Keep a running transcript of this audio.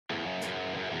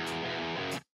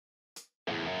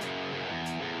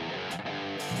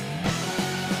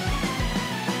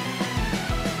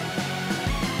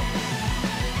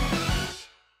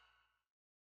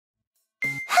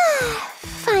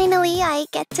I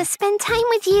get to spend time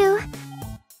with you.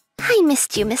 I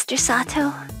missed you, Mr.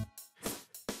 Sato.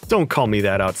 Don't call me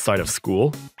that outside of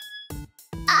school.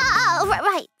 Oh,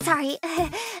 right, sorry.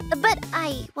 But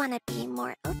I want to be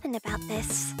more open about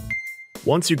this.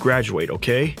 Once you graduate,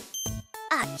 okay?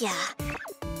 Yeah.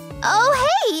 Oh,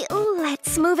 hey!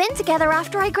 Let's move in together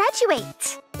after I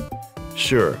graduate.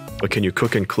 Sure, but can you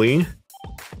cook and clean?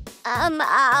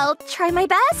 I'll try my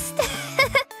best.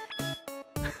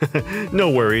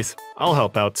 No worries, I'll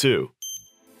help out too.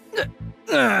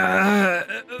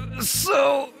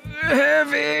 So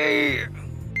heavy.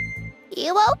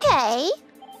 You okay?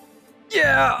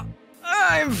 Yeah,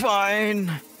 I'm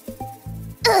fine.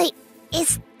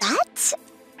 Is that?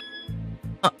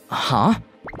 Huh?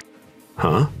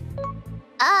 Huh?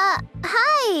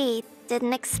 Hi.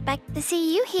 Didn't expect to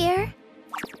see you here.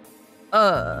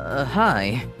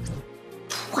 Hi.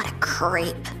 What a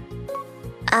creep.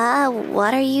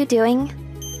 What are you doing?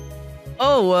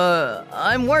 Oh,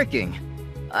 I'm working.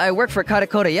 I work for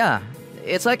Karekore-ya.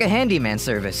 It's like a handyman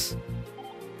service.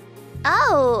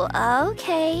 Oh,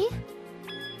 okay.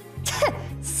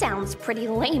 Sounds pretty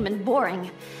lame and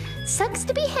boring. Sucks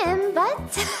to be him,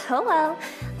 but oh well.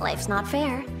 Life's not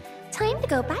fair. Time to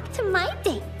go back to my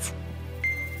date.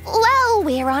 Well,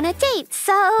 we're on a date,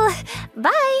 so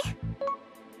bye.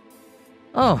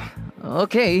 Oh,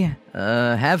 okay.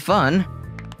 Have fun.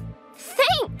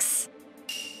 Thanks.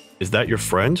 Is that your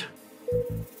friend?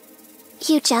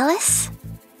 You jealous?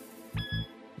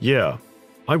 Yeah,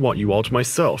 I want you all to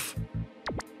myself.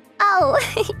 Oh,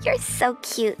 you're so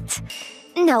cute.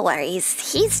 No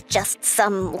worries, he's just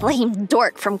some lame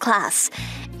dork from class.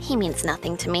 He means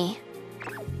nothing to me.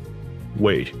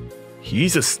 Wait,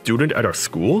 he's a student at our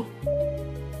school?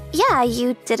 Yeah,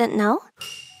 you didn't know?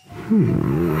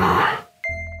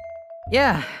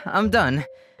 Yeah, I'm done.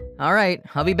 Alright,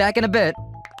 I'll be back in a bit.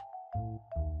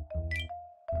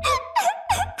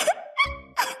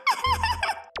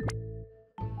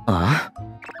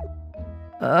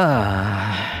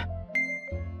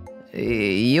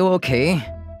 You okay?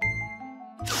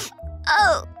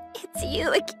 Oh, it's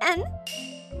you again?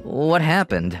 What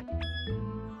happened?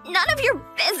 None of your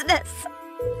business.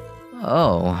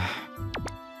 Oh.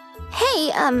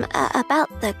 Hey, about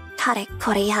the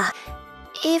Karekore-ya.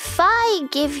 If I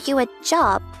give you a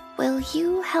job, will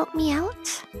you help me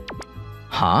out?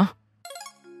 Huh?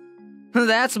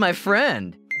 That's my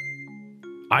friend.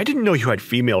 I didn't know you had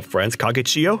female friends,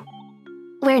 Kagechiyo.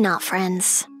 We're not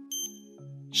friends.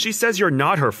 She says you're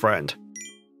not her friend.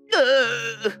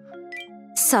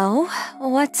 So,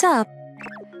 what's up?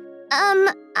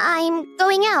 I'm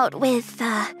going out with,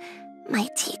 my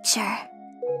teacher.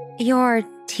 Your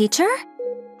teacher?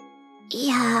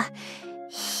 Yeah,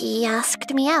 he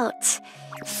asked me out.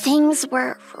 Things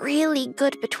were really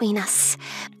good between us.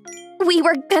 We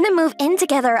were gonna move in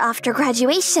together after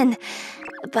graduation.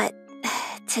 But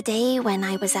today, when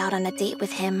I was out on a date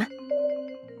with him...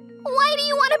 Why do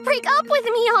you want to break up with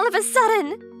me all of a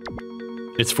sudden?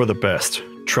 It's for the best,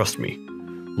 trust me.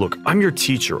 Look, I'm your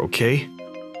teacher, okay?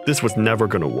 This was never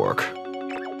gonna work.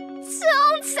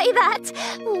 Don't say that!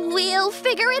 We'll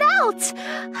figure it out!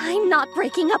 I'm not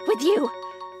breaking up with you.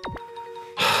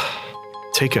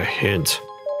 Take a hint.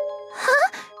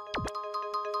 Huh?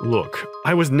 Look,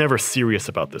 I was never serious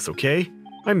about this, okay?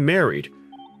 I'm married.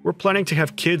 We're planning to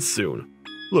have kids soon.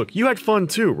 Look, you had fun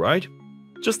too, right?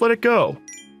 Just let it go.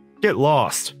 Get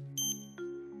lost.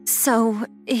 So,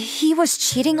 he was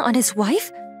cheating on his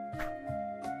wife?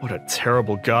 What a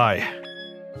terrible guy.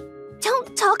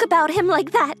 Don't talk about him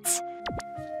like that.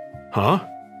 Huh?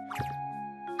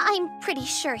 I'm pretty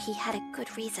sure he had a good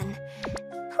reason.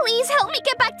 Please help me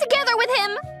get back together with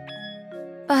him!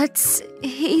 But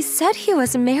he said he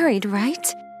was married,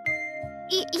 right?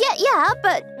 Yeah,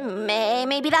 but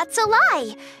maybe that's a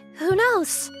lie. Who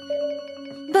knows?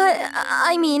 But,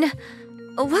 I mean,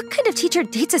 what kind of teacher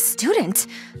dates a student?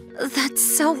 That's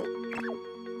so...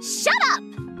 Shut up!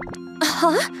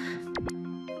 Huh?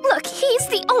 Look, he's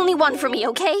the only one for me,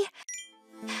 okay?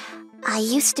 I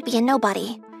used to be a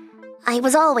nobody. I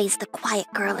was always the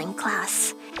quiet girl in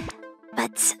class.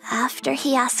 But after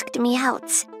he asked me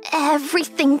out,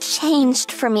 everything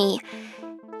changed for me.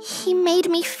 He made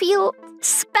me feel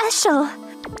special.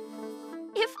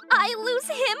 If I lose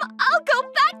him, I'll go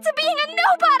back to being a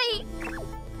nobody!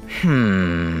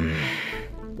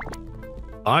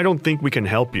 I don't think we can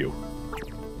help you.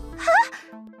 Huh?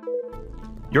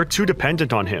 You're too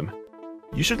dependent on him.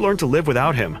 You should learn to live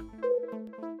without him.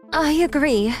 I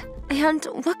agree. And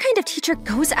what kind of teacher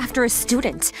goes after a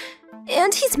student?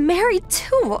 And he's married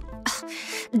too.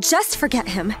 Just forget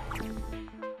him.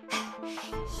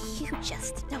 You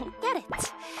just don't get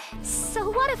it. So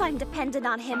what if I'm dependent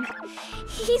on him?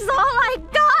 He's all I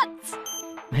got!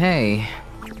 Hey,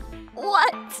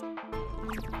 What?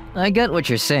 I get what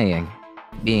you're saying.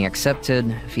 Being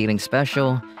accepted, feeling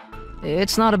special,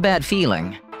 it's not a bad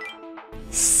feeling.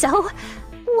 So,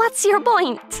 what's your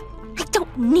point? I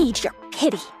don't need your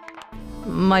pity.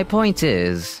 My point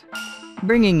is,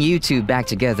 bringing you two back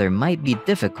together might be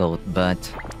difficult, but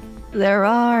there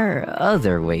are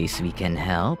other ways we can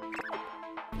help.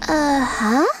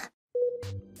 Uh-huh?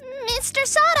 Mr.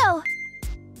 Sato!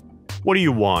 What do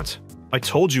you want? I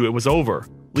told you it was over.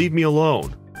 Leave me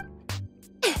alone.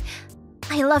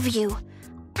 I love you.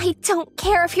 I don't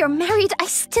care if you're married, I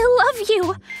still love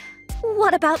you.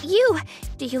 What about you?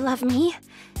 Do you love me?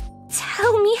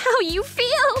 Tell me how you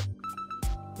feel.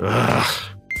 Ugh.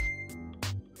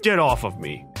 Get off of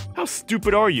me. How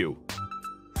stupid are you?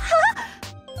 Huh?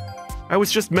 I was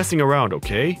just messing around,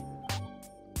 okay?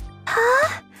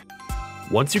 Huh?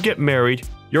 Once you get married,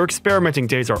 your experimenting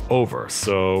days are over,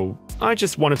 so I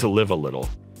just wanted to live a little.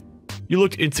 You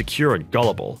looked insecure and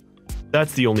gullible.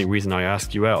 That's the only reason I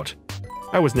asked you out.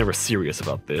 I was never serious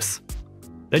about this.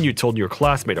 Then you told your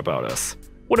classmate about us.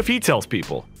 What if he tells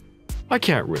people? I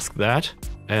can't risk that.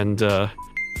 And,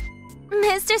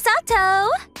 Mr. Sato,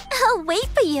 I'll wait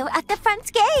for you at the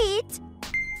front gate.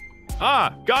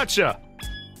 Ah, gotcha!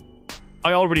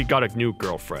 I already got a new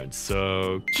girlfriend,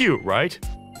 so cute, right?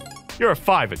 You're a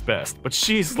 5 at best, but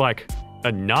she's like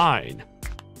a 9.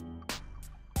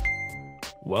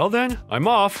 Well then, I'm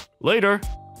off. Later.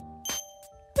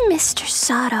 Mr.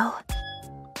 Sato.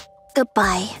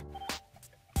 Goodbye.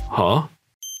 Huh?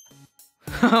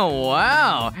 Oh,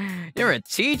 wow! You're a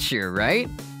teacher, right?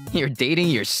 You're dating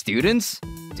your students?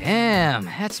 Damn,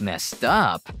 that's messed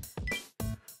up.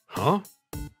 Huh?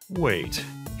 Wait,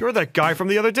 you're that guy from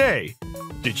the other day.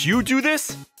 Did you do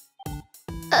this?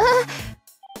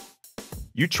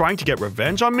 You trying to get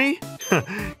revenge on me?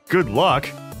 Good luck.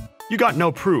 You got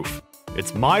no proof.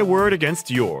 It's my word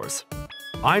against yours.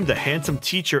 I'm the handsome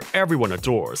teacher everyone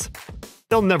adores.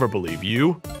 They'll never believe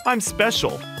you. I'm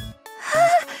special.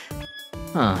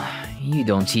 You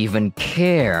don't even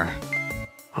care.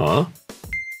 Huh?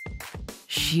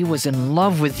 She was in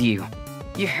love with you.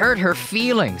 You hurt her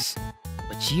feelings.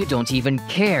 But you don't even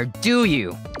care, do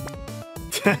you?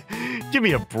 Give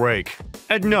me a break.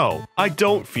 And no, I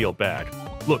don't feel bad.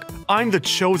 Look, I'm the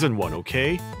chosen one,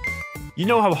 okay? You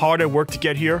know how hard I worked to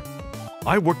get here?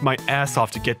 I worked my ass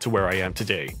off to get to where I am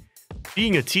today.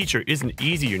 Being a teacher isn't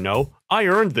easy, you know. I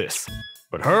earned this.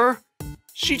 But her?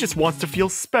 She just wants to feel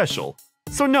special.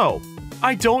 So no,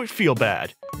 I don't feel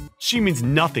bad. She means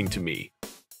nothing to me.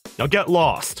 Now get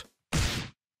lost.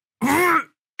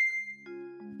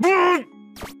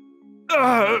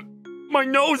 My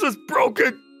nose is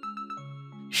broken!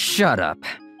 Shut up.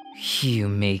 You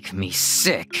make me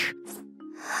sick.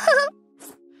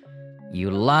 You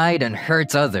lied and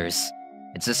hurt others.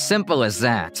 It's as simple as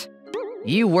that.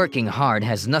 You working hard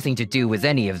has nothing to do with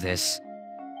any of this.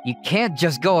 You can't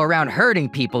just go around hurting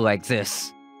people like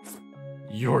this.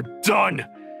 You're done!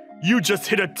 You just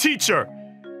hit a teacher!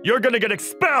 You're gonna get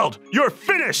expelled! You're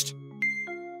finished!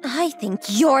 I think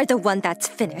you're the one that's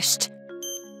finished.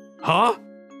 Huh?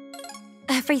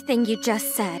 Everything you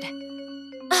just said.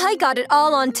 I got it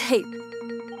all on tape.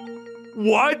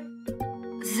 What?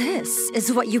 This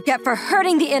is what you get for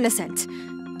hurting the innocent.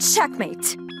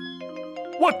 Checkmate.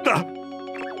 What the?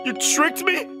 You tricked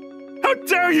me? How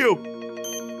dare you?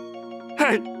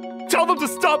 Hey, tell them to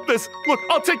stop this! Look,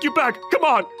 I'll take you back! Come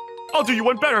on! I'll do you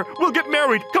one better! We'll get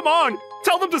married! Come on!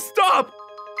 Tell them to stop!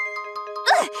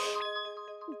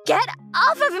 Get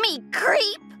off of me,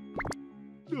 creep!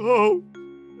 No!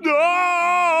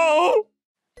 No!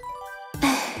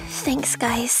 Thanks,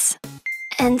 guys.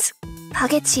 And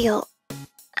Kagechiyo,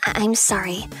 I'm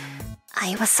sorry.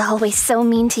 I was always so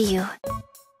mean to you.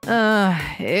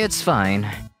 It's fine.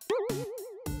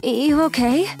 You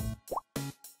okay?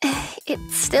 It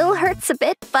still hurts a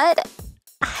bit, but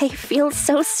I feel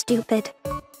so stupid.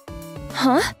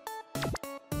 Huh?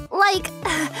 Like,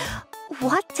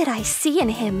 what did I see in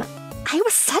him? I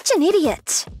was such an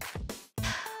idiot.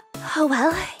 Oh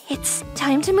well, it's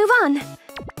time to move on.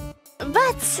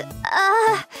 But,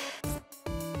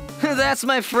 That's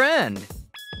my friend.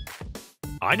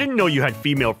 I didn't know you had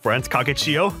female friends,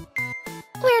 Kagechiyo.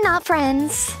 we're not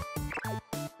friends.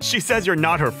 She says you're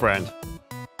not her friend.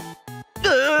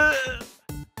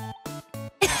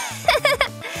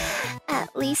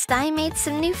 At least I made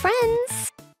some new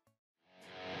friends.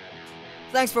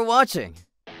 Thanks for watching.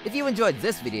 If you enjoyed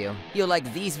this video, you'll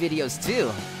like these videos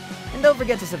too. And don't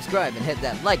forget to subscribe and hit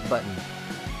that like button.